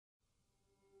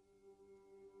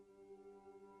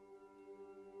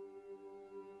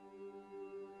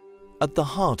At the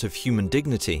heart of human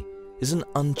dignity is an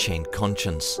unchained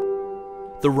conscience.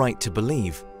 The right to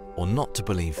believe or not to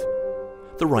believe.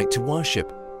 The right to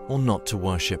worship or not to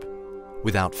worship,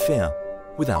 without fear,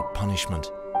 without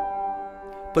punishment.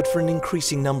 But for an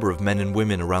increasing number of men and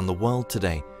women around the world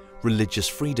today, religious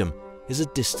freedom is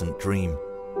a distant dream.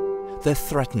 They're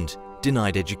threatened,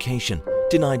 denied education,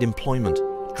 denied employment,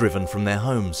 driven from their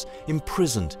homes,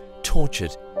 imprisoned,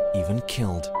 tortured, even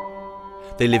killed.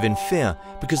 They live in fear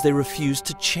because they refuse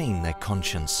to chain their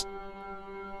conscience.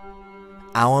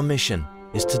 Our mission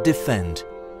is to defend,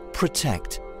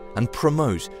 protect, and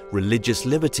promote religious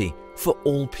liberty for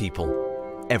all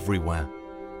people, everywhere.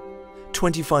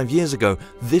 25 years ago,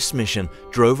 this mission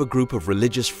drove a group of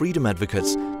religious freedom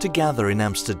advocates to gather in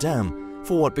Amsterdam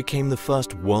for what became the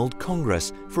first World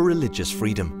Congress for Religious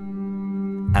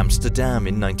Freedom. Amsterdam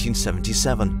in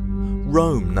 1977,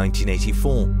 Rome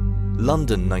 1984,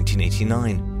 London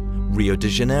 1989, Rio de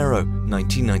Janeiro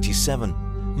 1997,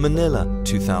 Manila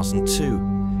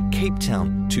 2002, Cape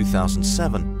Town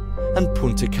 2007, and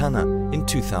Punta Cana in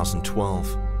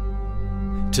 2012.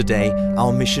 Today,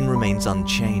 our mission remains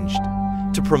unchanged: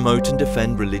 to promote and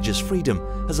defend religious freedom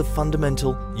as a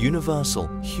fundamental, universal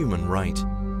human right.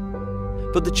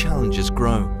 But the challenges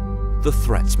grow, the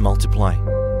threats multiply.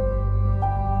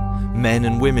 Men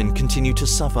and women continue to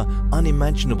suffer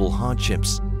unimaginable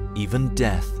hardships, even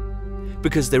death,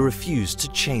 because they refuse to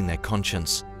chain their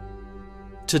conscience.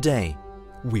 Today,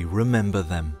 we remember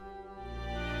them.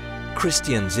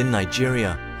 Christians in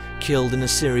Nigeria killed in a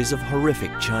series of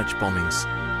horrific church bombings.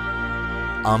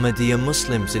 Ahmadiyya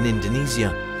Muslims in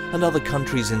Indonesia and other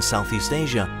countries in Southeast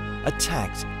Asia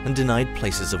attacked and denied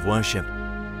places of worship.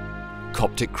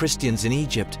 Coptic Christians in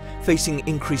Egypt facing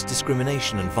increased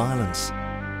discrimination and violence.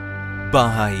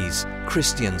 Baha'is,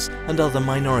 Christians and other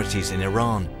minorities in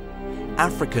Iran.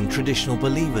 African traditional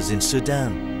believers in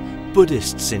Sudan.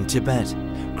 Buddhists in Tibet.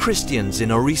 Christians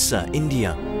in Orissa,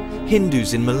 India.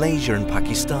 Hindus in Malaysia and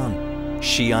Pakistan.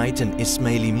 Shiite and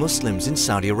Ismaili Muslims in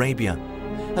Saudi Arabia.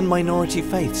 And minority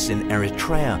faiths in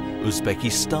Eritrea,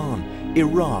 Uzbekistan,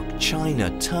 Iraq,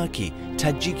 China, Turkey,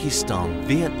 Tajikistan,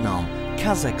 Vietnam,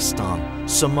 Kazakhstan,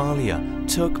 Somalia,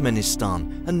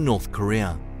 Turkmenistan, and North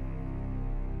Korea.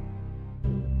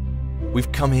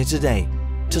 We've come here today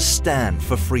to stand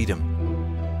for freedom,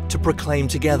 to proclaim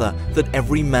together that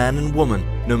every man and woman,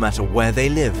 no matter where they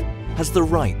live, has the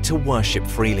right to worship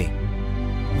freely.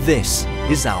 This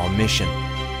is our mission,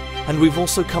 and we've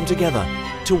also come together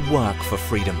to work for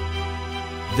freedom.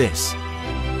 This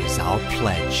is our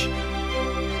pledge.